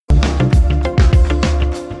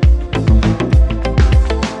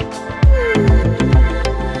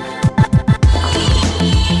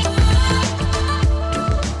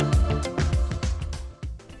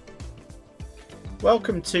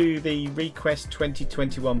Welcome to the Request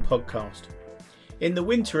 2021 podcast. In the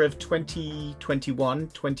winter of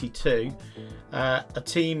 2021-22, a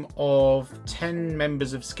team of 10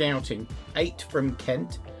 members of Scouting, 8 from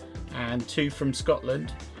Kent and 2 from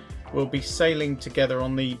Scotland, will be sailing together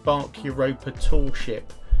on the Bark Europa tour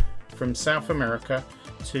ship from South America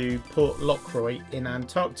to Port Lockroy in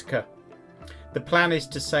Antarctica. The plan is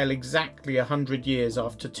to sail exactly 100 years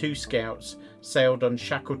after 2 scouts sailed on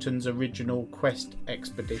Shackleton's original Quest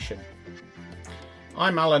expedition.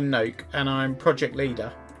 I'm Alan Noak and I'm project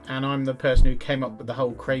leader, and I'm the person who came up with the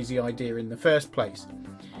whole crazy idea in the first place.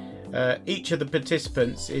 Each of the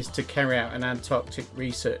participants is to carry out an Antarctic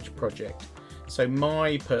research project. So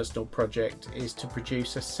my personal project is to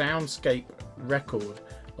produce a soundscape record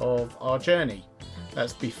of our journey.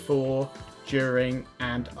 That's before, during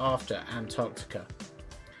and after Antarctica.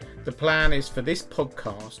 The plan is for this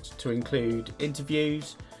podcast to include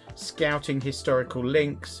interviews, scouting historical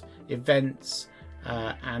links, events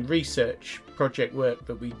and research project work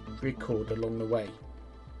that we record along the way.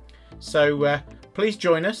 So please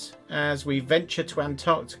join us as we venture to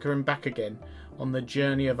Antarctica and back again on the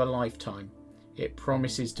journey of a lifetime. It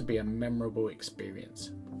promises to be a memorable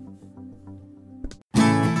experience.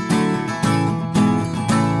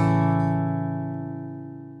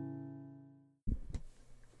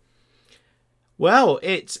 Well,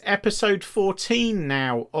 it's episode 14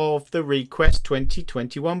 now of the Request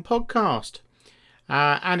 2021 podcast.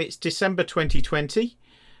 And it's December 2020.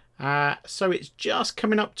 So it's just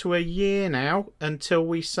coming up to a year now until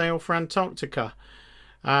we sail for Antarctica.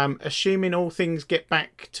 Assuming all things get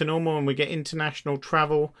back to normal and we get international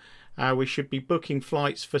travel, we should be booking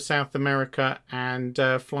flights for South America and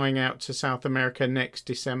flying out to South America next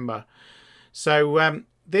December. So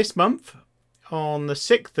this month, on the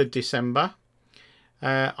 6th of December,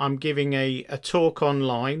 I'm giving a talk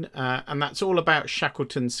online, and that's all about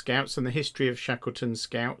Shackleton Scouts and the history of Shackleton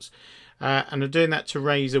Scouts. And I'm doing that to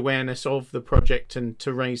raise awareness of the project and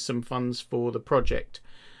to raise some funds for the project.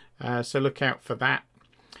 So look out for that.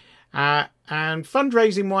 And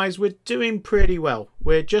fundraising wise, we're doing pretty well.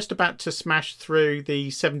 We're just about to smash through the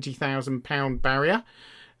 £70,000 barrier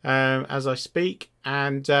as I speak.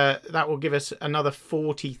 And that will give us another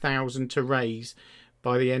 £40,000 to raise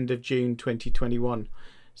by the end of June 2021.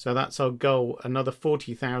 So that's our goal, another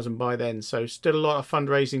 40,000 by then. So still a lot of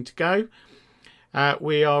fundraising to go.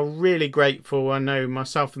 We are really grateful. I know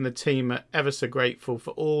myself and the team are ever so grateful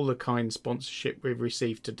for all the kind sponsorship we've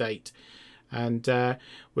received to date. And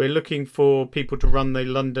we're looking for people to run the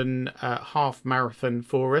London half marathon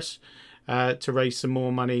for us to raise some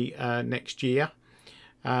more money next year.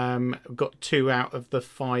 I've got 2 out of the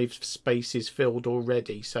 5 spaces filled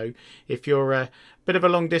already. So if you're a bit of a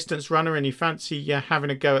long distance runner and you fancy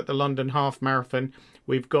having a go at the London half marathon,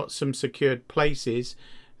 we've got some secured places.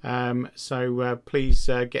 So please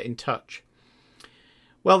get in touch.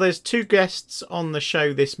 Well, there's 2 guests on the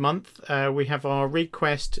show this month. We have our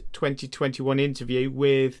Request 2021 interview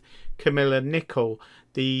with Camilla Nichol,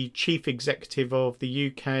 the Chief Executive of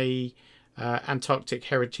the UK Antarctic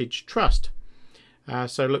Heritage Trust.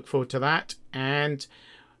 So look forward to that.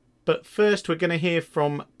 But first we're going to hear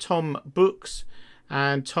from Tom Books.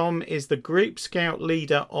 And Tom is the Group Scout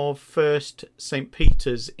leader of First St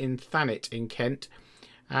Peter's in Thanet in Kent,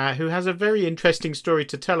 who has a very interesting story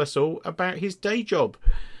to tell us all about his day job.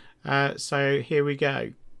 So here we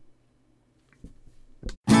go.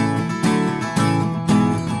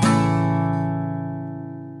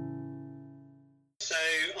 So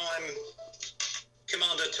I'm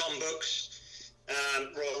Commander Tom Books,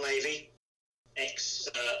 Royal Navy,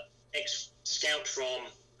 ex-scout from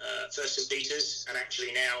First St Peter's, and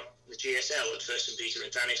actually now the GSL at First St Peter in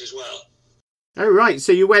Thanet as well. Oh, right.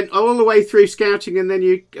 So you went all the way through scouting and then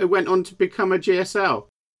you went on to become a GSL?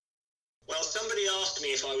 Well, somebody asked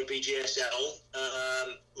me if I would be GSL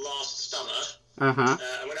last summer. Uh-huh.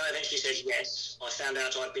 And when I eventually said yes, I found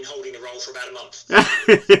out I'd been holding the role for about a month.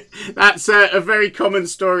 That's a very common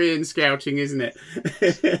story in scouting, isn't it?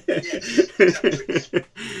 Yes, exactly.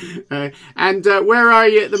 And where are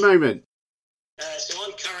you at the moment? So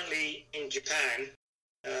I'm currently in Japan,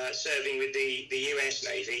 serving with the US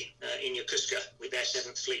Navy in Yokosuka with their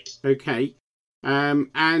 7th Fleet. Okay.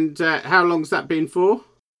 And how long's that been for?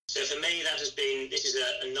 So for me, this is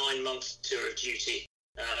a 9-month tour of duty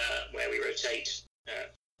where we rotate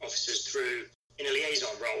officers through in a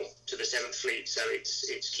liaison role to the 7th Fleet. So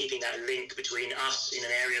it's keeping that link between us in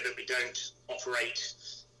an area that we don't operate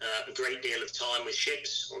a great deal of time with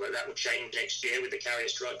ships, although that will change next year with the Carrier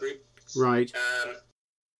Strike Group. Right.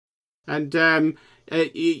 And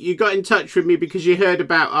you got in touch with me because you heard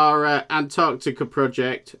about our Antarctica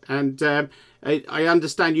project, and I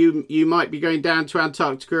understand you might be going down to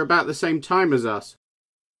Antarctica about the same time as us.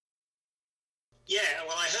 Yeah,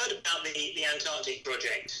 well, I heard about the Antarctic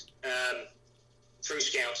project through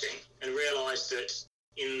scouting and realised that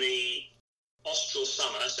in the austral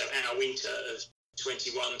summer, so our winter of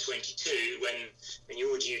 21-22, when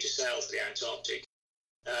you're due to sail to the Antarctic,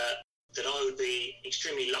 that I would be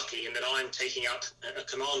extremely lucky in that I'm taking up a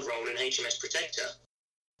command role in HMS Protector,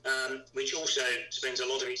 which also spends a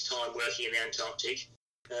lot of its time working in the Antarctic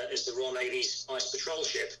as the Royal Navy's ice patrol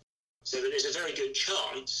ship. So that there's a very good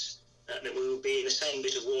chance that we will be in the same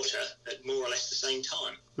bit of water at more or less the same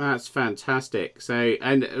time. That's fantastic. So,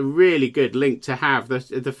 and a really good link to have,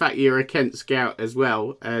 the fact you're a Kent Scout as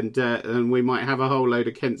well, and we might have a whole load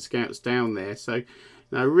of Kent Scouts down there. So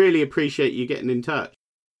I really appreciate you getting in touch.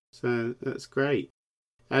 So that's great.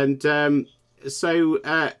 And and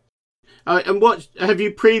what have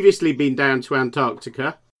you previously been down to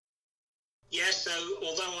Antarctica? Yes, so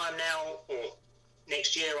although I'm now, or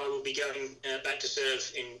next year I will be going back to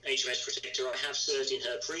serve in HMS Protector, I have served in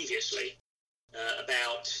her previously,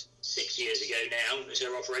 about 6 years ago now, as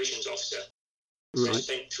her operations officer. So I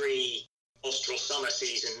spent 3 austral summer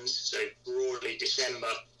seasons, so broadly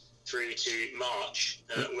December through to March,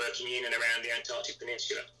 working in and around the Antarctic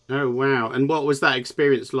Peninsula. Oh, wow. And what was that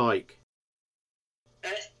experience like?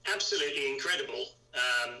 Absolutely incredible.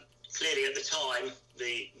 Clearly at the time,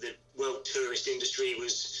 the world tourist industry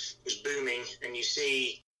was booming, and you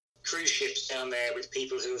see cruise ships down there with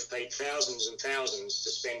people who have paid thousands and thousands to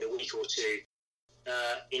spend a week or two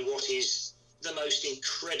in what is the most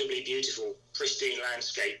incredibly beautiful, pristine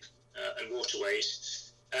landscape and waterways.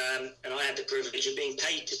 And I had the privilege of being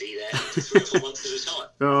paid to be there for 3 or 4 months at a time.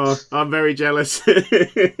 Oh, I'm very jealous.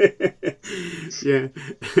 Yeah,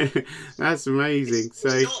 that's amazing. It's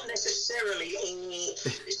not necessarily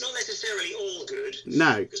all good.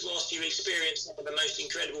 No. Because whilst you experience some of the most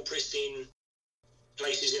incredible, pristine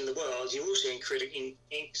places in the world, you also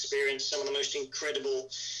experience some of the most incredible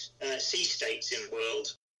sea states in the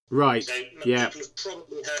world. Right. So yeah. people have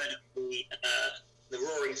probably heard of the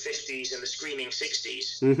Roaring 50s and the Screaming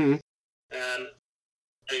 60s. Mm-hmm.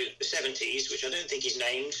 The 70s, which I don't think is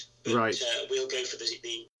named, but right. We'll go for the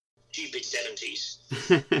stupid 70s.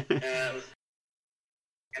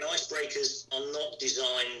 And icebreakers are not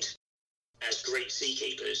designed as great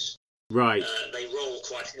seakeepers. Right. They roll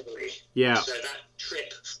quite heavily. Yeah. So that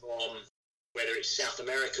trip from whether it's South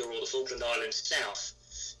America or the Falkland Islands south,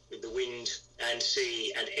 with the wind and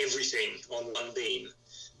sea and everything on one beam,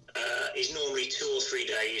 is normally 2 or 3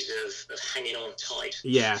 days of hanging on tight.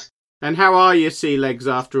 Yeah. And how are your sea legs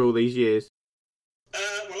after all these years?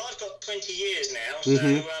 Well, I've got 20 years now, so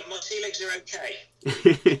my sea legs are okay.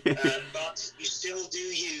 But you still do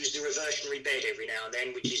use the reversionary bed every now and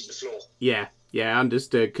then, which is the floor. Yeah,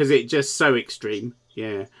 understood. Because it's just so extreme.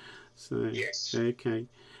 Yeah. So. Yes. Okay.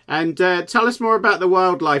 And tell us more about the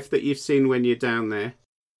wildlife that you've seen when you're down there.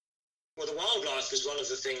 Well, the wildlife was one of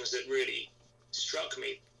the things that really struck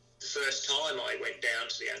me the first time I went down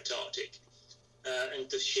to the Antarctic. And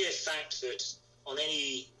the sheer fact that on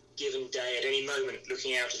any given day, at any moment,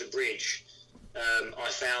 looking out of the bridge, I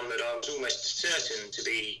found that I was almost certain to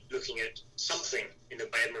be looking at something in the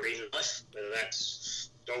way of marine life, whether that's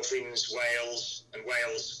dolphins, whales, and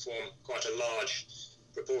whales form quite a large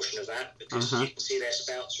proportion of that because you can see their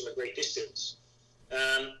spouts from a great distance.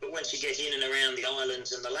 But once you get in and around the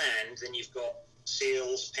islands and the land, then you've got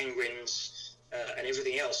seals, penguins, and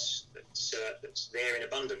everything else that's there in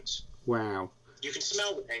abundance. Wow. You can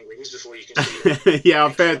smell the penguins before you can see them. Yeah,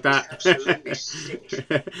 I've heard that. Absolutely stink.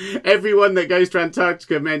 Everyone that goes to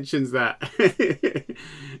Antarctica mentions that.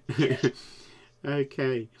 Yeah.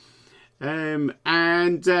 Okay. And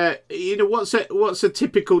what's a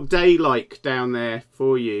typical day like down there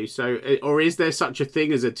for you? So, or is there such a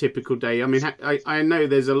thing as a typical day? I mean, I know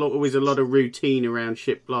there's always a lot of routine around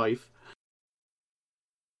ship life.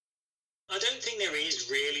 I don't think there is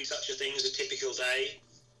really such a thing as a typical day.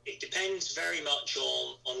 It depends very much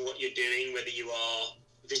on what you're doing, whether you are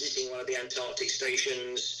visiting one of the Antarctic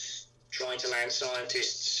stations, trying to land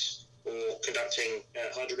scientists, or conducting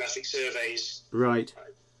hydrographic surveys. Right.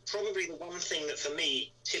 Probably the one thing that for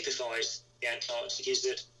me typifies the Antarctic is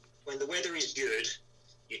that when the weather is good,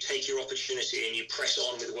 you take your opportunity and you press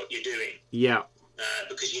on with what you're doing. Yeah.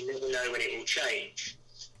 Because you never know when it will change.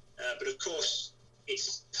 But of course,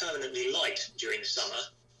 it's permanently light during the summer.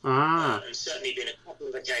 And certainly been a couple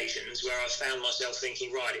of occasions where I've found myself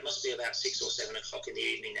thinking, right, it must be about 6 or 7 o'clock in the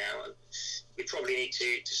evening now, and we probably need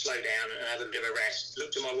to slow down and have a bit of a rest.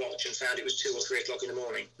 Looked at my watch and found it was 2 or 3 o'clock in the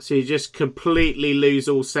morning. So you just completely lose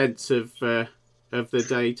all sense of the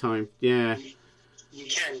daytime. Yeah. You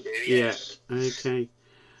can do, yes. Yeah. Okay.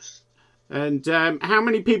 And how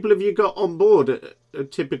many people have you got on board a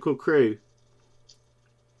typical crew?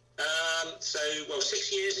 So,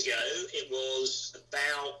 6 years ago, it was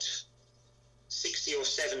about 60 or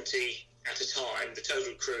 70 at a time. The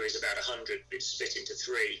total crew is about 100. It's split into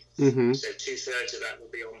 3. Mm-hmm. So 2/3 of that will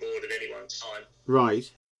be on board at any one time. Right.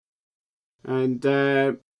 And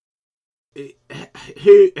who?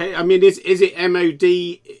 I mean, is it MOD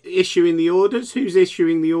issuing the orders? Who's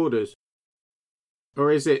issuing the orders?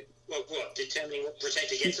 Or is it? Well, determining what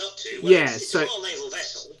Protector gets up to? Well, Yeah. It's a Royal Naval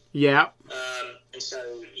vessel. Yeah. And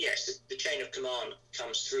so, yes, the chain of command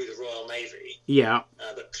comes through the Royal Navy. Yeah.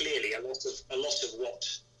 But clearly, a lot of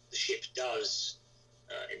what the ship does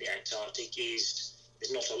in the Antarctic is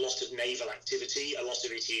there's not a lot of naval activity. A lot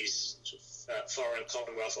of it is sort of, Foreign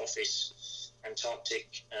Commonwealth Office,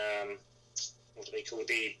 Antarctic. What do they call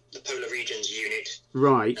the Polar Regions Unit?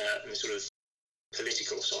 Right. And the sort of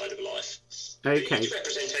political side of life. Okay. It's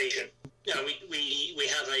representation. We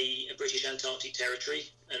have a British Antarctic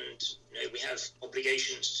territory, and we have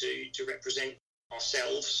obligations to represent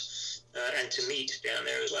ourselves and to meet down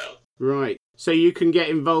there as well. Right. So you can get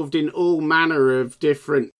involved in all manner of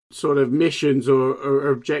different sort of missions or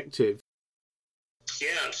objectives.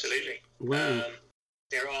 Yeah, absolutely. Wow.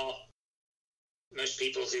 There are most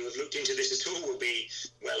people who have looked into this at all will be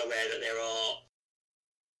well aware that there are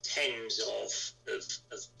tens of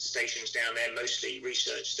stations down there, mostly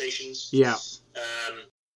research stations. Yeah.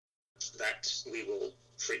 That we will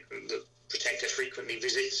the Protector frequently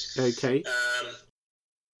visits. Okay.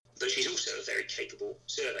 But she's also a very capable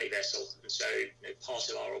survey vessel, and so part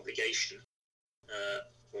of our obligation,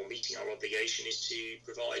 or meeting our obligation, is to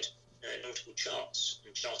provide nautical charts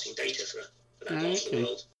and charting data for that part of the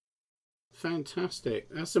world. Fantastic.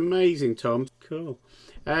 That's amazing, Tom. Cool.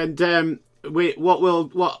 And what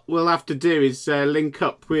we'll have to do is link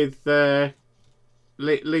up with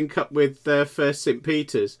First St.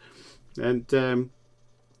 Peter's, and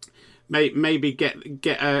maybe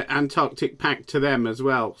get an Antarctic pack to them as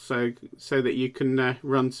well, so that you can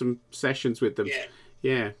run some sessions with them.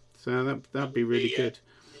 Yeah. So that'd be really good.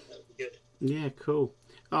 That'd be good. Yeah, cool.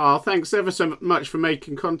 Oh, thanks ever so much for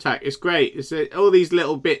making contact. It's great. All these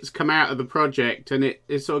little bits come out of the project, and it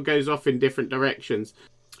sort of goes off in different directions.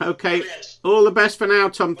 Okay. Brilliant. All the best for now,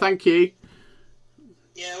 Tom. Thank you.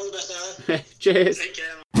 Yeah, all the best, Alan. Cheers. Take care.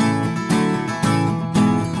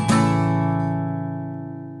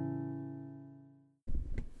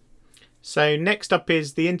 So next up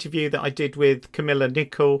is the interview that I did with Camilla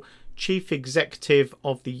Nicol, Chief Executive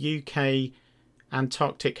of the UK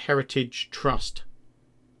Antarctic Heritage Trust.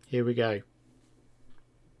 Here we go.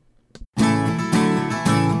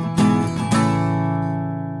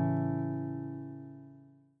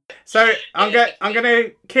 So I'm going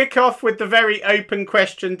to kick off with the very open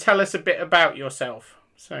question. Tell us a bit about yourself.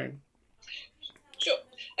 Sure.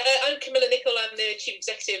 I'm Camilla Nicol. I'm the Chief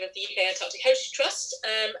Executive of the UK Antarctic Heritage Trust,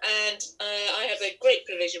 and I have the great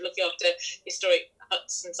privilege of looking after historic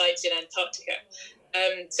huts and sites in Antarctica.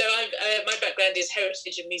 So my background is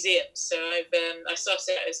heritage and museums. So I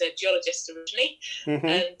started out as a geologist originally, and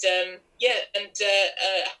haven't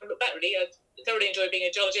looked back really. I thoroughly enjoyed being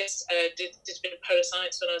a geologist. Did a bit of polar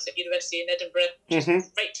science when I was at university in Edinburgh, which is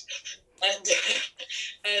great. And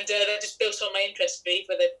that just built on my interest really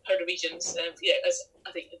for the polar regions. As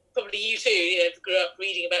I think probably you too, grew up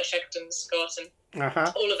reading about Shackleton, Scott, and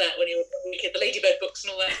all of that when you were a kid, the Ladybird books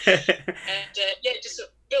and all that. And just sort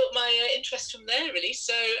of built my interest from there really.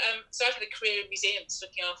 So I've had a career in museums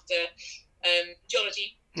looking after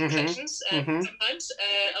geology collections. Sometimes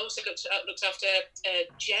I also looked after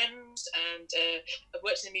gems, and I've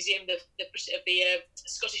worked in the museum of the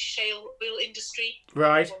Scottish shale oil industry.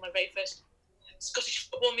 Right. One of my very first Scottish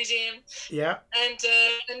Football Museum. Yeah. And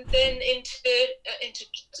then into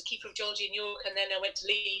as a keeper of geology in York, and then I went to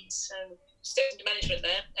Leeds and stepped into management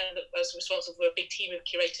there, and I was responsible for a big team of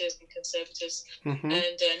curators and conservators, and 9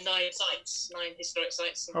 historic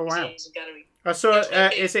sites, and museums and galleries. I saw.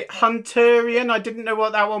 Is it Hunterian? I didn't know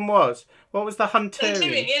what that one was. What was the Hunterian?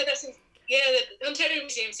 Hunterian, the Hunterian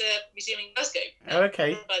Museum's a museum in Glasgow.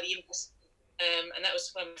 Okay. By the university, and that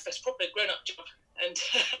was my first proper grown-up job. And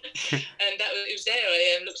it was there.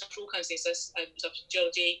 I looked after all kinds of things. I looked after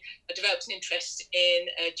geology. I developed an interest in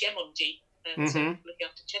gemology. So looking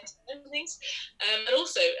after gems and things, and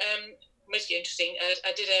also mostly interesting.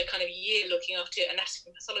 I did a kind of year looking after anatomy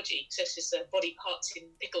and pathology. So this is body parts in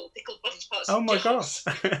pickled body parts. Oh my gosh!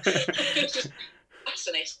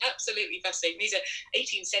 fascinating, absolutely fascinating. These are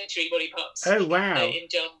 18th century body parts. Oh, wow. In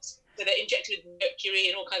jars. So they're injected with mercury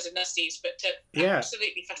and all kinds of nasties, but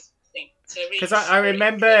absolutely fascinating. Because I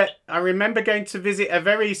remember going to visit a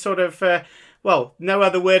very sort of no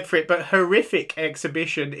other word for it but horrific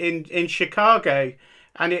exhibition in Chicago,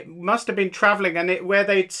 and it must have been travelling, and where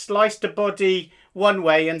they'd sliced a body one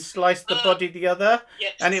way and sliced the body the other.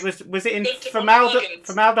 Yes. And it was it in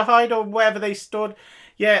formaldehyde or wherever they stored?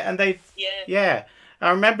 Yeah, and they I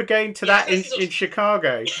remember going to that in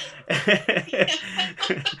Chicago.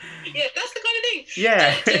 Yeah, that's the kind of thing.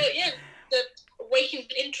 Yeah. The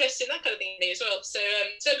awakened interest in that kind of thing as well. So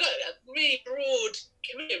I've got a really broad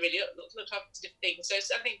career, really, looked after different things. So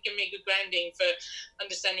I think given me a good grounding for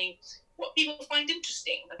understanding what people find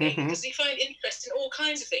interesting. I think because you find interest in all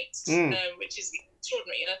kinds of things, which is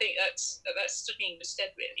extraordinary, and I think that's stood me in good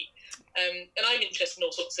stead, really. And I'm interested in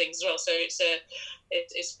all sorts of things as well. So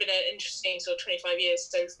it's been an interesting sort of 25 years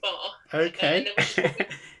so far. Okay. And then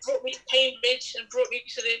brought me to Cambridge and brought me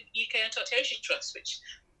to the UK Antarctic Ocean Trust, which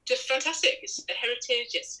just fantastic. It's a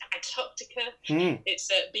heritage, it's Antarctica, it's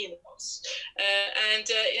being the boss. And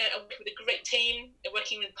I'm working with a great team,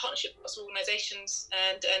 working with partnership across organisations,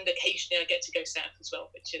 and occasionally I get to go south as well,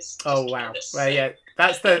 which is tremendous. Well, yeah,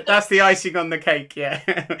 that's the icing on the cake, yeah.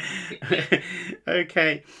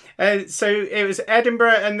 Okay. So it was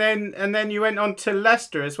Edinburgh, and then you went on to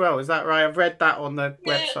Leicester as well, is that right? I've read that on the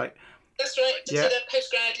website. That's right. I did a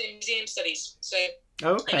postgrad in museum studies. So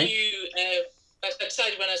I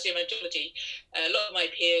decided when I was doing my geology, a lot of my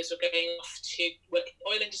peers were going off to work in the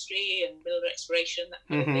oil industry and mineral exploration, that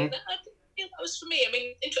kind of thing. I didn't feel that was for me. I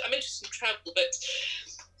mean, I'm interested in travel, but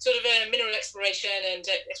sort of mineral exploration and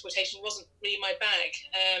exploitation wasn't really my bag.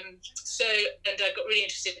 And I got really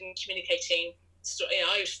interested in communicating.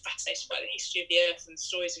 I was fascinated by the history of the earth and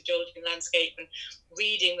stories of geology and landscape and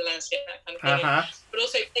reading the landscape, that kind of thing. But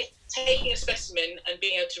also taking a specimen and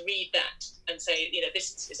being able to read that and say,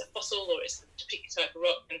 this is a fossil or it's a particular type of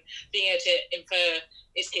rock, and being able to infer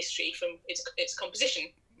its history from its composition.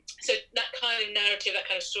 So that kind of narrative, that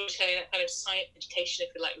kind of storytelling, that kind of science education,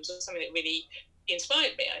 if you like, was something that really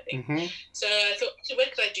inspired me, I think. So I thought, where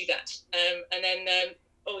could I do that? And then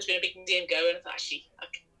always been a big museum goer, and I thought, actually, I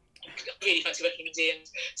really fancy working in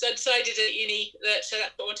museums. So I decided at uni that that's what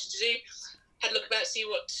I wanted to do. Had a look about, see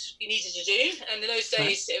what you needed to do, and in those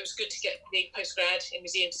days it was good to get the postgrad in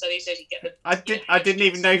museum studies, so you get the. I didn't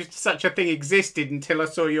even know such a thing existed until I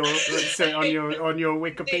saw your on your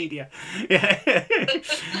Wikipedia. Yeah.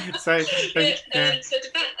 So did that,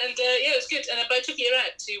 and it was good. But I took a year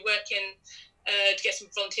out to work to get some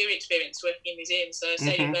volunteering experience working in museums. So I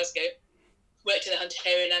stayed in Glasgow. Worked in the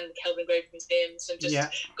Hunterian and the Kelvin Grove museums, and just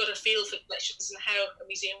got a feel for collections and how a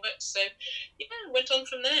museum works. So, went on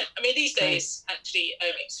from there. I mean, these days, actually,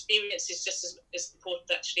 experience is just as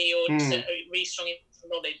important, actually, or just a really strong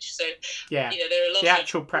knowledge. So, there are a lot of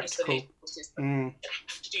actual practical. You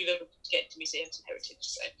have to do them to get to museums and heritage.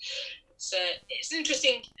 So, it's an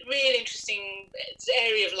interesting, really interesting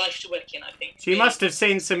area of life to work in, I think. So you must have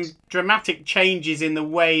seen some dramatic changes in the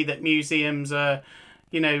way that museums are,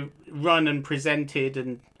 run and presented,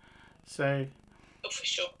 and so. Oh, for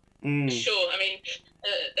sure. For sure. I mean,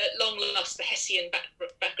 at long last, the Hessian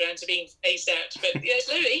backgrounds are being phased out, but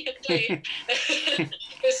slowly, I can tell you.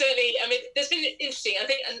 But certainly, I mean, there's been interesting.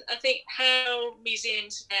 I think how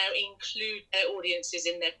museums now include their audiences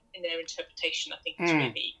in their interpretation. I think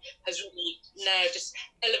has really now just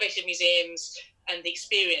elevated museums and the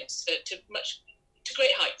experience to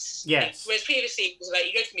great heights. Yes. Whereas previously it was like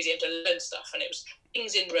you go to the museum to learn stuff, and it was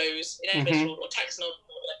things in rows in alphabetical order or taxonomical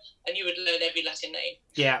order, and you would learn every Latin name.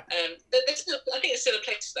 Yeah. I think there's still a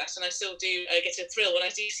place for that, and I still do get a thrill when I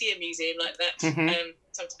do see a museum like that.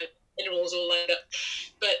 Sometimes minerals all lined up,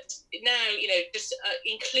 but now just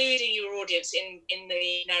including your audience in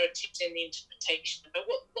the narratives, in the interpretation about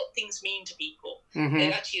what things mean to people.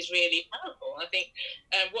 It actually is really powerful. I think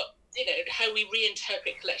how we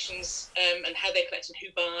reinterpret collections and how they're collected, who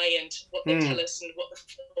buy, and what they tell us, and what the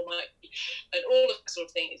film might be, and all of that sort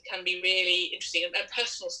of thing. It can be really interesting, and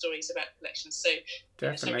personal stories about collections. So,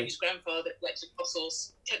 somebody whose grandfather collected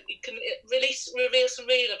fossils can reveal some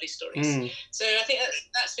really lovely stories. So I think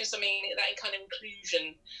that's been something, that kind of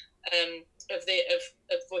inclusion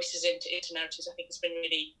of voices into narratives, I think has been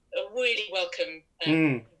a really welcome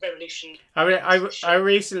revolution. I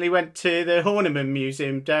recently went to the Horniman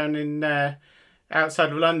Museum down in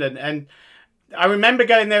outside of London, and I remember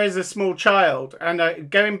going there as a small child, and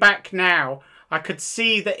going back now, I could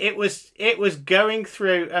see that it was going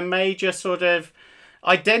through a major sort of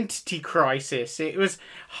identity crisis. It was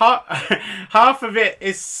half of it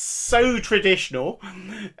is so traditional,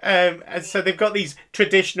 and so they've got these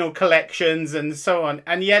traditional collections and so on,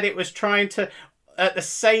 and yet it was trying to at the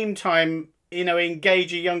same time, you know,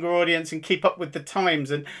 engage a younger audience and keep up with the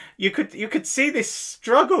times. And you could see this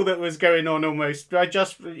struggle that was going on almost. I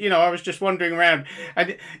was just wandering around,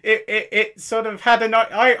 and it sort of had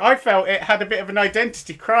I felt it had a bit of an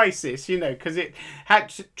identity crisis, you know, because it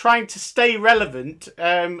had trying to stay relevant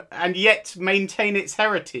and yet maintain its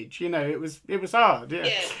heritage. You know, it was hard.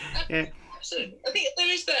 Yeah. Absolutely. I think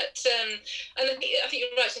there is that, and I think you're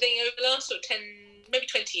right. I think over the last sort of 10, maybe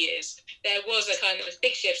 20 years, there was a kind of a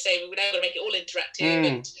big shift, saying we're now going to make it all interactive and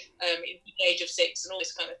in the age of 6 and all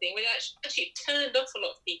this kind of thing. We actually turned off a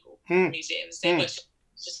lot of people from museums. They were just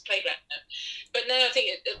a playground now. But now I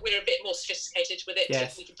think we're a bit more sophisticated with it.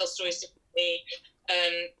 Yes. We can tell stories differently.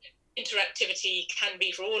 Interactivity can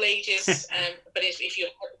be for all ages, but if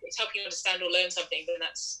it's helping you understand or learn something, then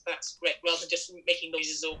that's great, rather than just making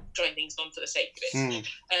noises or trying things on for the sake of it.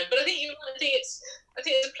 But I think it's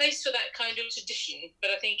a place for that kind of tradition,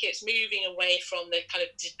 but I think it's moving away from the kind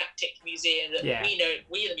of didactic museum that we know,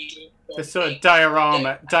 we the museum. The sort of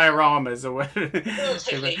dioramas or whatever. Oh,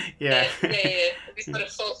 totally. Yeah. This kind of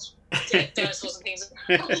false dinosaurs and things,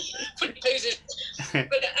 funny poses.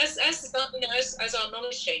 But as our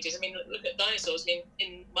knowledge changes, I mean, look at dinosaurs. I mean,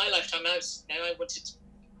 in my lifetime, I was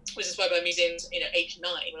inspired by museums, age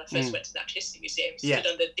 9 when I first went to the Natural History Museum. Stood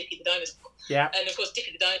under Dippy the dinosaur. Yeah. And of course,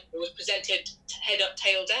 Dippy the dinosaur was presented head up,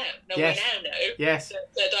 tail down. Now we now know that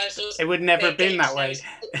the dinosaurs. It would never have been that way.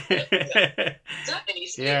 Exactly.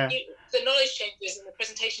 So the knowledge changes and the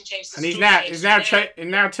presentation changes. And he's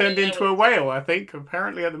now turned into a whale, I think,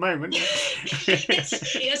 apparently at the moment.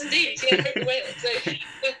 Yes, he has indeed. He has a whale. So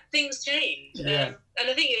things change. Yeah. And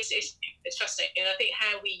I think it's fascinating. And I think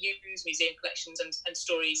how we use museum collections and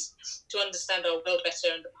stories to understand our world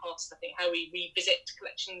better and the past. I think how we revisit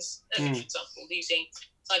collections, for example, using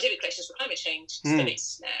scientific collections for climate change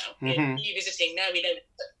studies now. Revisiting, now we know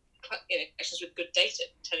collections with good data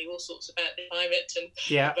tell you all sorts about the climate and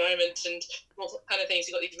environment and all kind of things.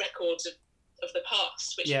 You've got these records of the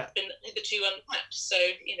past which have been hitherto unmapped. So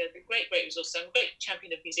the great resource. I'm a great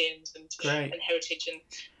champion of museums and heritage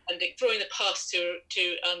and drawing the past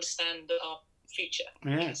to understand our future.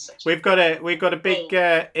 Yeah, we've got a big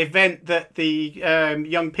event that the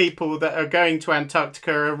young people that are going to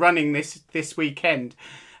Antarctica are running this weekend.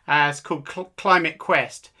 It's called Climate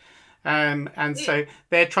Quest. So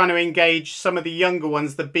they're trying to engage some of the younger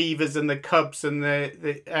ones, the beavers and the cubs, and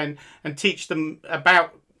and teach them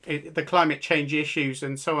about the climate change issues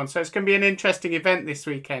and so on. So it's going to be an interesting event this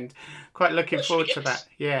weekend. Quite looking forward to that.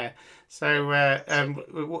 Yeah. So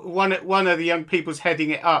one of the young people's heading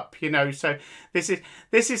it up, So this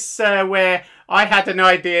is where I had an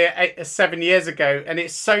idea 7 years ago, and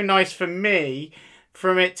it's so nice for me.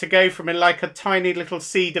 From it to go from like a tiny little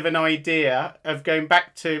seed of an idea of going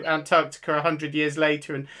back to Antarctica 100 years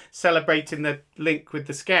later and celebrating the link with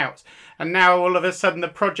the Scouts. And now all of a sudden the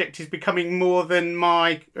project is becoming more than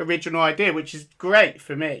my original idea, which is great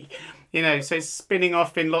for me. So it's spinning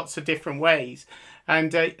off in lots of different ways.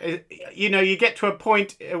 And, you get to a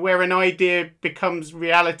point where an idea becomes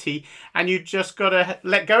reality and you just got to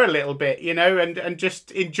let go a little bit, and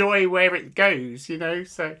just enjoy where it goes,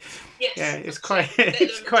 So, it's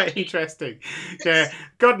quite interesting. Yeah,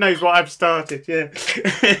 God knows what I've started,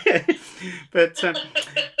 But, so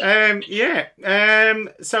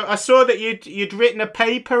I saw that you'd written a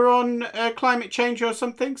paper on climate change or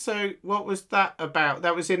something. So what was that about?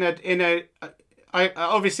 That was in a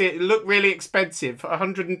obviously it looked really expensive,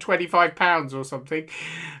 £125 or something.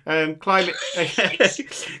 Climate,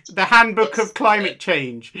 the Handbook of Climate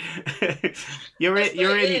Change. You're in.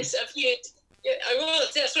 Yes, a few years. Yeah, I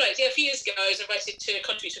was. That's right. Yeah, a few years ago, I was invited to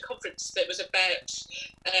contribute to a conference that was about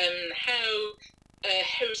how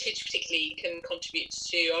heritage, particularly, can contribute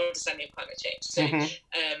to our understanding of climate change. So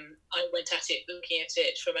I went at it looking at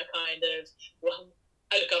it from a kind of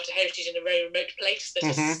I look after heritage in a very remote place that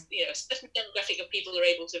is, a certain demographic of people are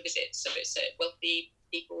able to visit. So it's wealthy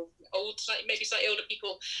people, maybe slightly older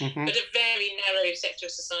people, but a very narrow sector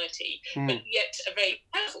of society, but yet a very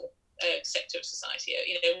powerful sector of society.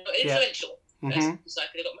 Influential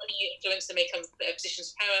society. They've got money, influence. They may come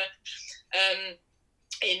positions of power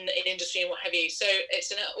in industry and what have you. So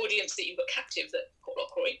it's an audience that you've got captive, that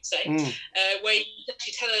Corey say, where you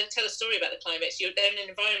actually tell a story about the climate. So they're in an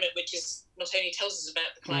environment which not only tells us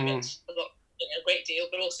about the climate a great deal,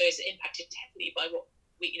 but also is impacted heavily by what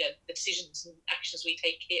the decisions and actions we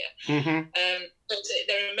take here. Mm-hmm. So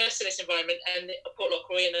they're immersed in this environment, and Port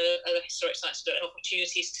Lockroy and other historic sites are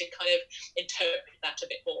opportunities to kind of interpret that a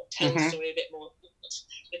bit more, tell the story a bit more,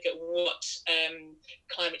 look at what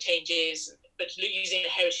climate change is, but using the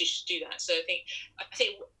heritage to do that. So I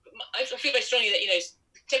feel very strongly that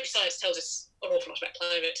contemporary science tells us an awful lot about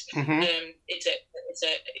climate.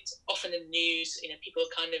 It's often in the news. People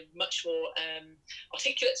are kind of much more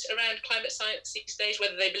articulate around climate science these days,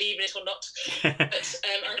 whether they believe in it or not. But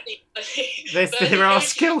I think there are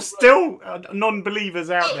still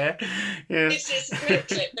non-believers out there. Yeah. It's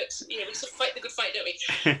great, but we sort of fight the good fight, don't we?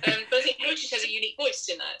 But I think heritage has a unique voice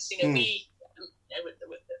in that. We. With the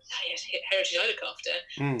heritage I look after,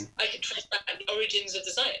 I can trace back the origins of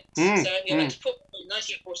the science. So back to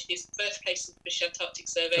 1940s, birthplace of the British Antarctic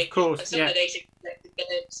Survey. Of course, and some of the data collected there,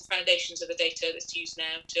 the foundations of the data that's used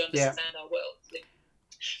now to understand our world. Being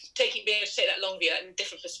able to take that long view, that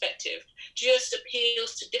different perspective, just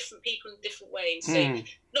appeals to different people in different ways. So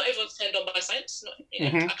not everyone's turned on by science. I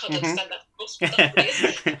can't understand that, of course, but not really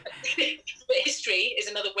is. But history is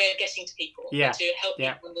another way of getting to people to help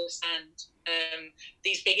people understand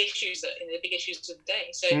these big issues, the big issues of the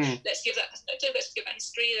day. So let's give that perspective. Let's give that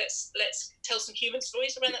history. Let's tell some human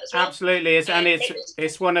stories around that as well. Absolutely,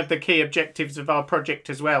 it's one of the key objectives of our project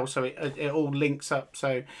as well. So it all links up.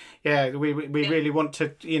 So we really want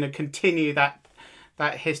to continue that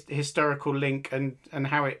historical link and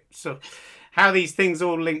how these things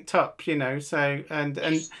all linked up. So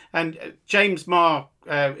and James Marr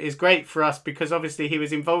is great for us because obviously he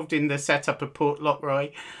was involved in the setup of Port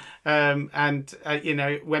Lockroy. And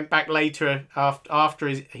went back later after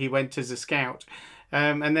he went as a scout,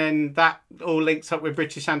 and then that all links up with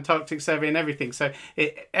British Antarctic Survey and everything. So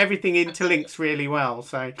everything interlinks really well.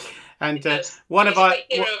 So, and one of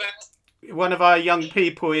our young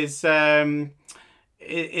people is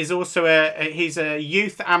also he's a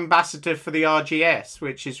youth ambassador for the RGS,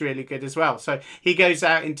 which is really good as well. So he goes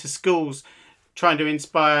out into schools trying to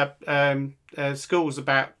inspire schools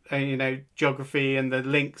about geography and the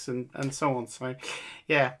links and so on. So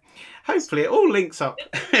hopefully it all links up.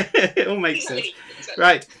 It all makes sense.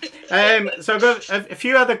 Right. So I've got a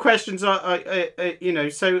few other questions.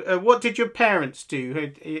 So what did your parents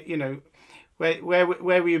do? Where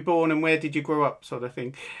were you born and where did you grow up, sort of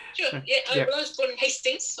thing? Sure. I was born in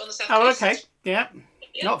Hastings on the south coast. Oh, okay. Yeah.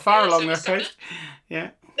 Not far along the coast.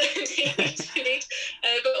 Yeah. Indeed.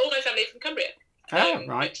 But all my family are from Cumbria. Oh,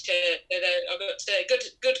 right. I've got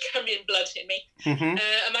good Cumbrian blood in me. And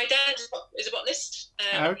my dad is a botanist.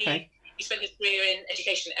 Okay. He spent his career in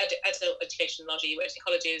education, adult education largely. He worked in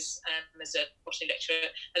colleges as a botany lecturer,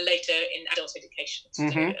 and later in adult education. So,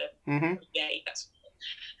 that's.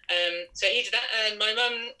 So he did that, and my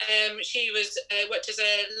mum, she worked as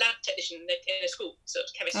a lab technician in a school, sort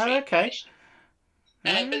of chemistry. Oh, okay.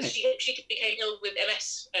 But she became ill with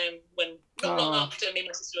MS when not long after me and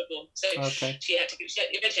my sister were born. So she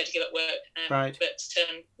eventually had to give up work. Right.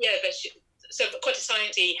 So quite a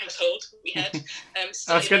sciencey household we had.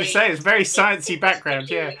 I was going to say, it's a very sciencey background,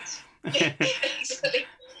 yeah. Exactly.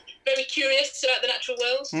 Very curious about the natural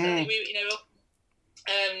world. We,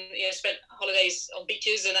 spent holidays on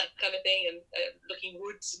beaches and that kind of thing, and looking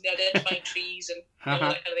woods and identifying trees and all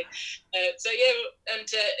that kind of thing. And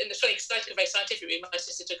it's funny because I took a very scientific route. My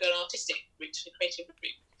sister took an artistic route, a creative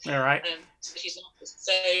route. All right. So she's an artist.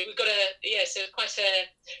 So we've got quite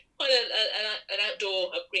an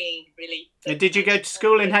outdoor upbringing, really. And did you go to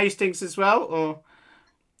school in Hastings as well, or?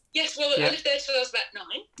 Yes, well, I lived there till I was about 9.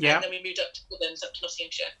 Yeah. And then we moved up to Woodlands, up to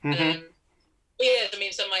Nottinghamshire.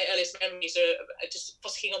 Some of my earliest memories are just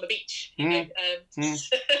frolicking on the beach. We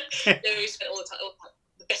spent all the time.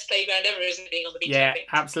 The best playground ever, isn't it, being on the beach? Yeah,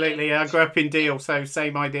 absolutely. I grew up in Deal, so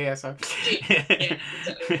same idea. So. Exactly.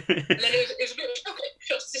 And then it was a bit of a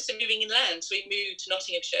shock system moving inland. So we moved to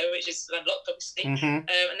Nottinghamshire, which is landlocked, obviously. And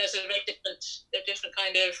there's a very different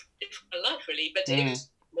kind of life, really. But it was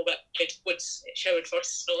more about woods, Sherwood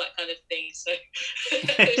forests, and all that kind of thing. So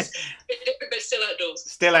it's a bit different, but still outdoors.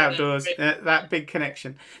 Still outdoors. That big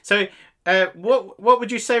connection. So, what would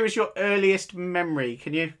you say was your earliest memory?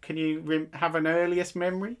 Can you have an earliest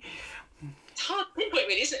memory? It's hard to pinpoint,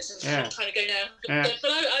 really, isn't it? It's a long time ago now.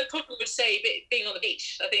 But I probably would say being on the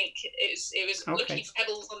beach. I think it was looking for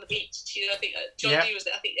pebbles on the beach. I think John Dee was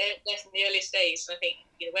there. I think there from the earliest days. And I think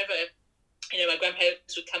whenever my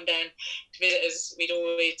grandparents would come down to visit us,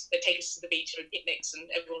 they'd take us to the beach or picnics, and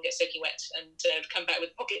everyone would get soaking wet, and come back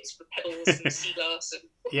with pockets for pebbles and sea glass and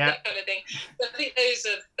that kind of thing. So I think those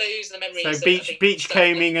are the memories. So beach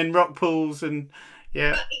combing and rock pools and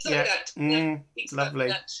Yeah. Exactly that. Yeah, exactly Lovely.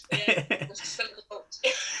 That. Yeah.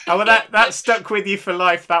 Oh, well, that stuck with you for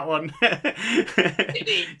life, that one.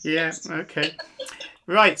 Indeed. Yeah. Okay.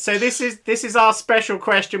 Right. So this is our special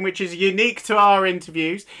question, which is unique to our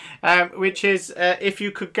interviews, which is if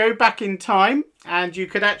you could go back in time and you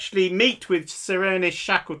could actually meet with Sir Ernest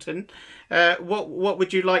Shackleton, what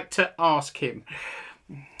would you like to ask him?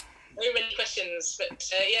 Very many questions, but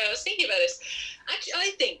I was thinking about this. Actually,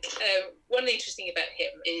 I think one interesting about him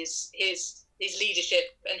is his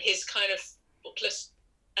leadership and his kind of thoughtless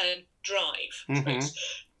drive. Mm-hmm.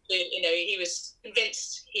 He was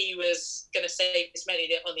convinced he was going to save his men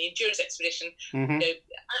on the Endurance expedition. Mm-hmm.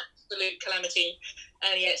 Absolute calamity,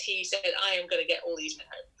 and yet he said, "I am going to get all these men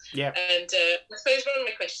home." Yeah. And I suppose one of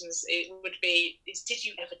my questions would be: did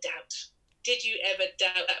you ever doubt? Did you ever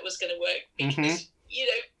doubt that was going to work? Because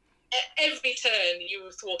every turn you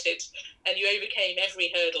were thwarted, and you overcame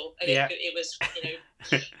every hurdle, and it was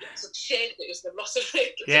lots of shit. It was the loss of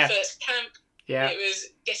the first camp. Yeah. It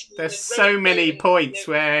was getting. There's so many points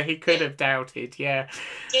where he could have doubted. Yeah.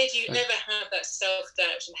 Did you ever have that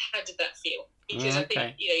self-doubt, and how did that feel? Because I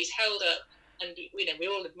think he's held up, and we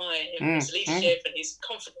all admire him, his leadership and his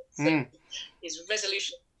confidence and his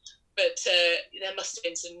resolution. But there must have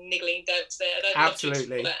been some niggling doubts there. And I'd love to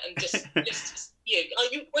explore that and just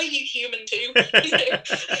were you human too?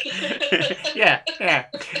 Yeah.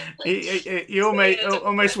 You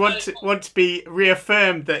almost want to be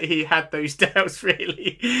reaffirmed that he had those doubts,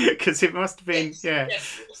 really, because it must have been So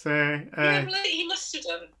he must have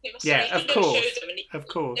done. Of course. Of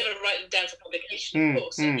course. Never write them down for publication, of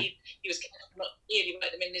course. And he was careful not really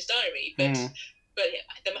write them in his diary, but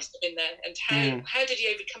there must have been there. And how did he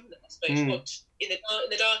overcome them? I suppose what in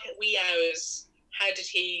the dark wee hours. How did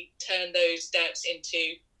he turn those doubts into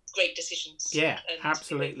great decisions? Yeah,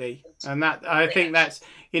 absolutely. And that I think that's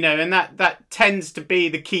and that tends to be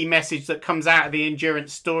the key message that comes out of the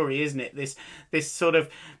Endurance story, isn't it? This sort of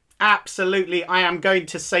absolutely, I am going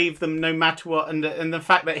to save them no matter what, and the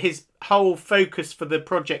fact that his whole focus for the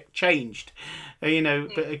project changed.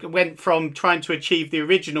 It went from trying to achieve the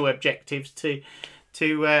original objectives to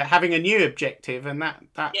having a new objective, and that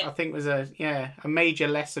I think was a major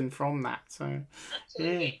lesson from that. So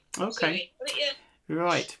absolutely. Okay. Absolutely.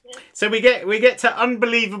 Right. So we get to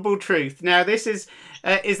unbelievable truth. Now this is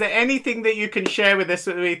there anything that you can share with us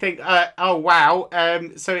that we think oh wow,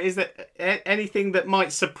 so is there anything that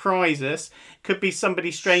might surprise us? Could be somebody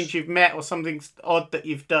strange you've met or something odd that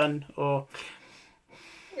you've done, or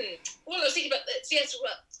well, I was thinking about that. Yes,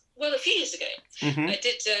 well, a few years ago, I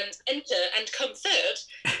did enter and come third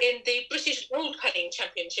in the British Gold Panning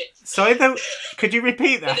Championship. Sorry, could you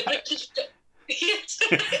repeat that? Yes,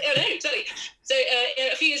 I know, totally. So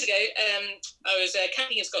a few years ago, I was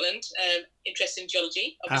camping in Scotland, interested in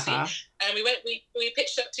geology, obviously, and we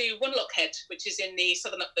pitched up to One-Lock Head, which is in the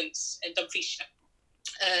Southern Uplands in Dumfriesshire,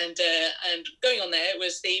 and going on there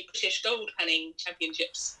was the British Gold Panning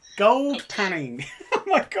Championships. Gold panning! Oh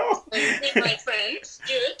my god! So my friend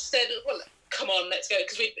Stuart said, "Well, come on, let's go,"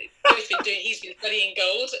 because we've both been doing. He's been studying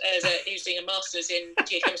gold as he was doing a master's in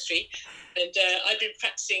geochemistry, and I've been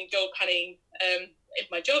practicing gold panning in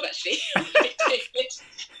my job actually.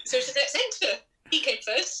 So he said, "Let's enter." He came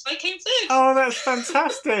first. I came third. Oh, that's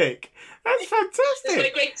fantastic! That's fantastic. It's my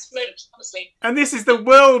greatest moment, honestly. And this is the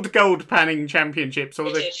World Gold Panning Championships,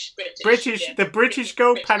 or British, the British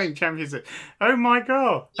Gold Panning Championships. Oh my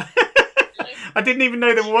god! I didn't even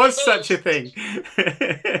know there was such a thing.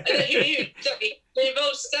 It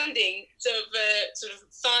involves standing sort of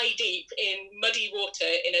thigh deep in muddy water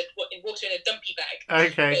in water in a dumpy bag.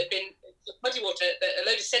 Okay. That had been muddy water that a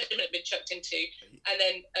load of sediment had been chucked into, and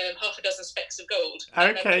then half a dozen specks of gold.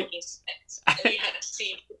 Okay. And you had to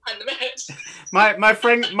see pan them out.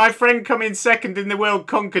 My friend coming second in the World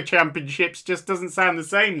Conquer Championships just doesn't sound the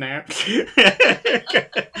same now.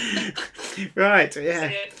 Right.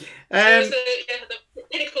 Yeah. The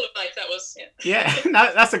pinnacle of life that was. Yeah.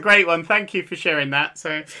 No, that's a great one. Thank you for sharing that.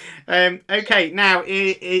 So, okay. Now,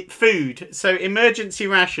 food. So, emergency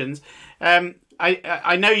rations.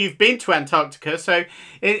 I know you've been to Antarctica, so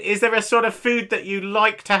is there a sort of food that you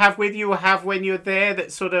like to have with you or have when you're there,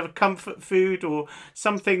 that's sort of comfort food or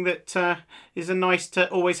something that is a nice to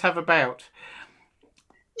always have about?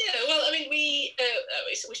 Yeah, well, I mean, we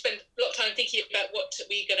spend a lot of time thinking about what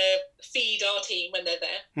we're going to feed our team when they're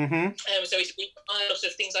there. Mm-hmm. So we buy lots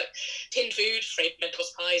of things like tin food, Fred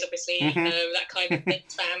Mentos pies, obviously, that kind of thing,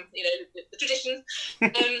 spam, the tradition.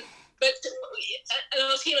 But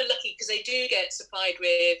our team are lucky because they do get supplied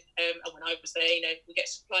with, and when I was there, we get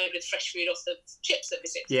supplied with fresh food off the ships that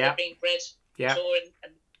visit. Yeah. So they bring bread, flour,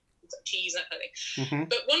 and cheese, that kind of thing. Mm-hmm.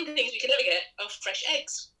 But one thing we can never get are fresh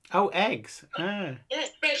eggs. Oh, eggs. Ah. Yeah,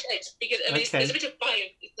 fresh eggs, because I mean, Okay. there's a bit of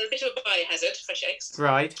a biohazard, fresh eggs.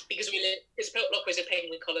 Right. Because Port Lockerbie is a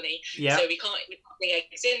penguin colony, Yeah. so we can't bring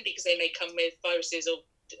eggs in because they may come with viruses or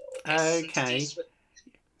pests and Okay. disease.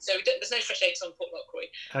 So there's no fresh eggs on Port Lockerbie.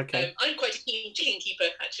 Okay. I'm quite a keen chicken keeper,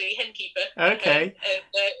 actually, hen keeper. Okay.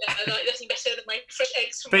 I like nothing better than my fresh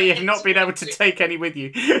eggs. From But my you've hens. not been able to take any with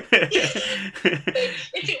you. So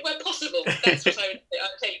if it were possible, that's what I would do. I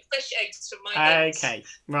would take fresh eggs from my hens. Okay.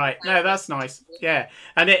 Right. No, that's nice. Yeah.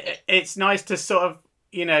 And it's nice to sort of,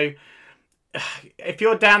 you know, if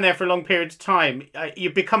you're down there for a long period of time, you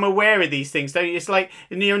become aware of these things, don't you? It's like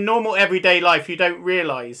in your normal everyday life, you don't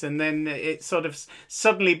realise, and then it sort of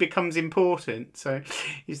suddenly becomes important. So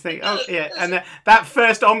you think, oh yeah, and that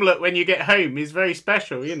first omelette when you get home is very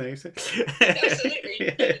special, you know. So.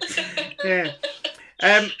 Absolutely. Yeah.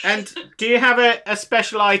 And do you have a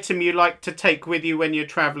special item you like to take with you when you're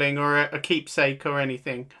travelling, or a keepsake or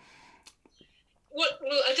anything? Well,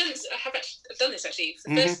 I've done this actually.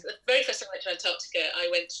 The very first time I went to Antarctica, I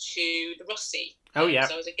went to the Ross Sea. Oh yeah.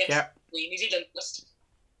 So I was a guest at the New Zealand Coast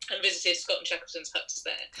and visited Scott and Shackleton's huts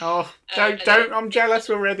there. Oh, don't! I'm jealous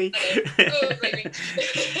already. Oh, amazing.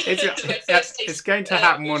 It's going to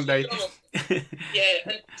happen one day. Yeah,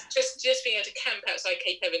 and just being able to camp outside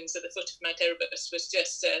Cape Evans at the foot of Mount Erebus was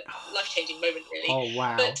just a life-changing moment, really. Oh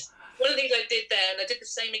wow. But one of the things I did there, and I did the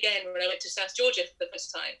same again when I went to South Georgia for the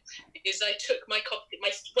first time, is I took my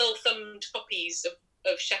well-thumbed copies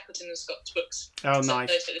of Shackleton and Scott's books. Oh, So nice.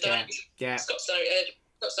 I took the diaries, Yeah. Scott's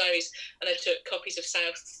diaries, and I took copies of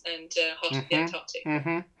South and Heart of the Antarctic.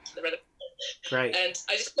 Mm-hmm. The relevant. Great. And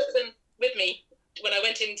I just put them with me. When I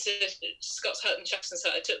went into Scott's hut and Shackleton's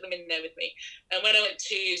hut, I took them in there with me. And when I went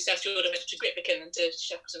to South Georgia, I went to Grytviken and to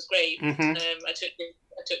Shackleton's grave. Mm-hmm. I took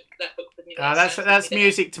that book with me. That's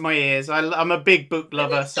music to my ears. I'm a big book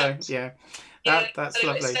lover, so yeah. That's and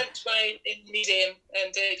lovely. It's stamped in the museum,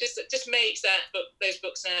 and it just makes those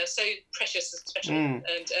books now so precious and special. And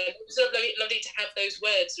it was lovely to have those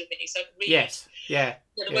words with me, so I could read. Yes, yeah.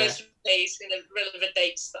 The words from the days, the relevant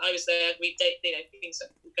dates that I was there. We date, things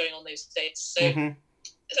that were going on those dates. So I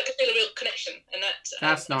could feel a real connection, and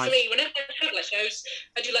that's nice. For me, whenever I travel, I shows,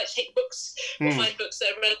 I do like to take books or find books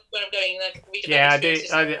that are relevant where I'm going, and I can read about.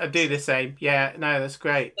 Yeah, I do the same. Yeah, no, that's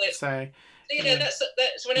great. So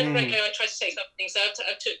that's whenever I go, I try to take something. So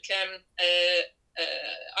I took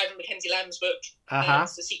Ivan Mackenzie Lamb's book, The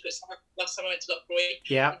Secret South, last time I went to Lochroy.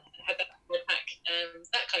 Yeah. I had that in my pack.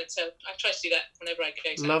 That kind of, so I try to do that whenever I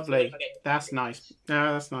go. So lovely. That's nice.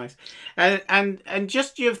 No, that's nice. And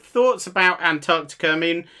just your thoughts about Antarctica. I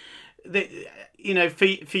mean,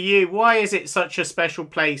 for you, why is it such a special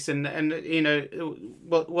place? And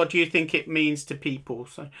what do you think it means to people?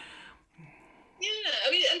 So. Yeah,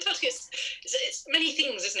 I mean, Antarctica it's many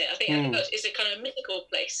things, isn't it? I think Antarctica is a kind of mythical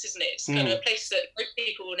place, isn't it? It's kind of a place that most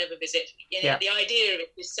people will never visit. The idea of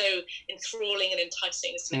it is so enthralling and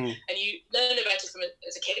enticing, isn't it? And you learn about it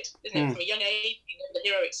as a kid, isn't it? From a young age, you know the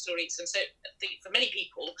heroic stories. And so I think for many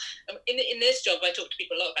people, in this job, I talk to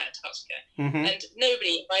people a lot about Antarctica, and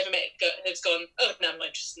nobody I've ever met has gone, oh, no, I'm not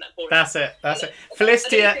interested in that. Boring. That's it.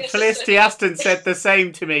 Felicity Aston said the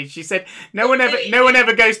same to me. She said, no one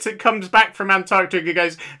ever comes back from Antarctica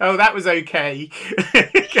goes, oh, that was okay. And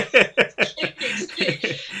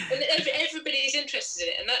everybody's interested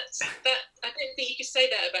in it, and that I don't think you could say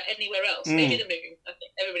that about anywhere else. Maybe the moon. I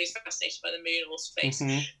think everybody's fascinated by the moon or space, but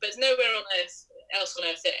there's nowhere else on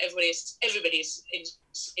Earth that everybody is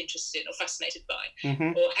interested in or fascinated by,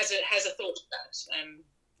 or has a thought about.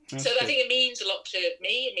 So I think it means a lot to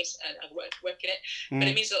me. It means I work in it, but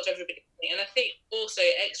it means a lot to everybody. And I think also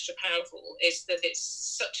extra powerful is that it's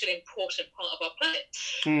such an important part of our planet,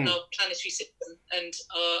 our planetary system, and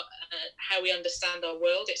how we understand our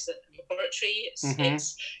world. It's a laboratory. It's a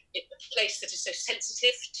place that is so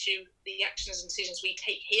sensitive to the actions and decisions we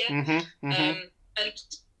take here. And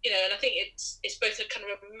I think it's both a kind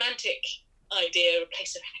of a romantic idea, a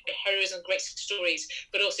place of heroism, great stories,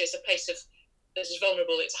 but also it's a place of that is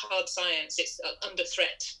vulnerable. It's hard science. It's under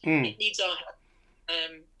threat. It needs our help,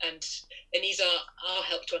 and it needs our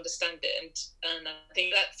help to understand it. And I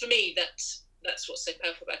think that for me, that's what's so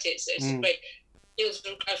powerful about it. It's a great.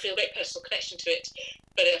 I feel a great personal connection to it,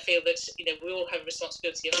 but I feel that we all have a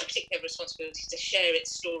responsibility, and I particularly have a responsibility to share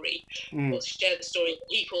its story, or to share the story of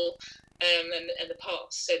people and the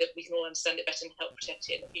past, so that we can all understand it better and help protect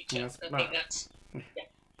it in the future. I think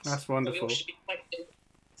that's wonderful.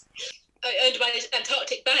 I earned my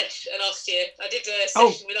Antarctic badge last year. I did a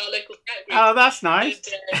session with our local scout group. Oh, that's nice.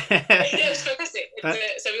 And, it was fantastic.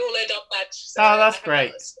 So we all earned our badge. So that's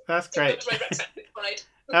great. That's great.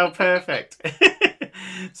 Oh, perfect.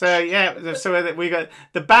 So yeah, so we got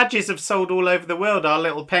the badges have sold all over the world. Our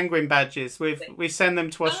little penguin badges. We send them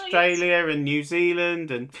to Australia and New Zealand,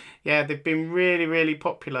 and yeah, they've been really, really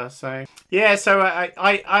popular. So yeah, so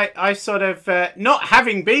I sort of not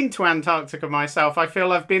having been to Antarctica myself, I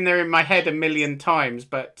feel I've been there in my head a million times,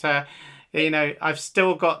 but you know, I've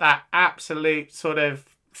still got that absolute sort of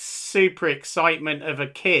super excitement of a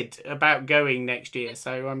kid about going next year.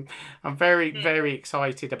 So I'm very, very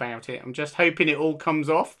excited about it. I'm just hoping it all comes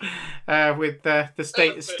off with the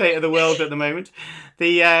state of the world at the moment.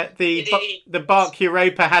 The Bark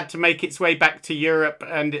Europa had to make its way back to Europe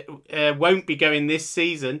and won't be going this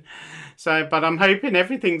season. So, but I'm hoping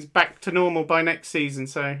everything's back to normal by next season.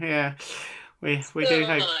 So yeah. We do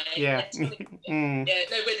hope, yeah. Yeah, no,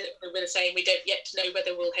 we're the same. We don't yet know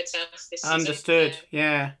whether we'll head south this season. Understood,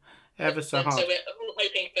 yeah. Ever so hard. So we're all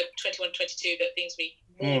hoping for 21-22 that things will be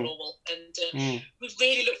more normal. And we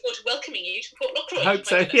really look forward to welcoming you to Port Lockroy. I hope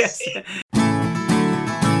so, yes.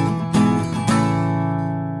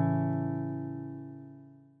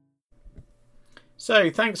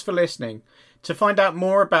 So, thanks for listening. To find out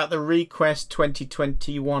more about the Request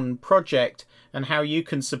 2021 project and how you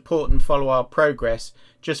can support and follow our progress,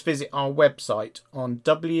 just visit our website on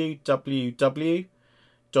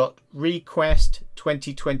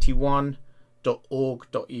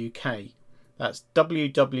www.request2021.org.uk. That's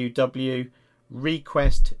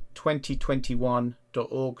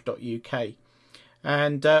www.request2021.org.uk.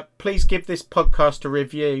 And please give this podcast a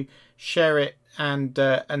review, share it, and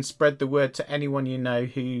spread the word to anyone you know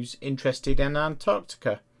who's interested in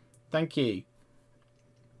Antarctica. Thank you.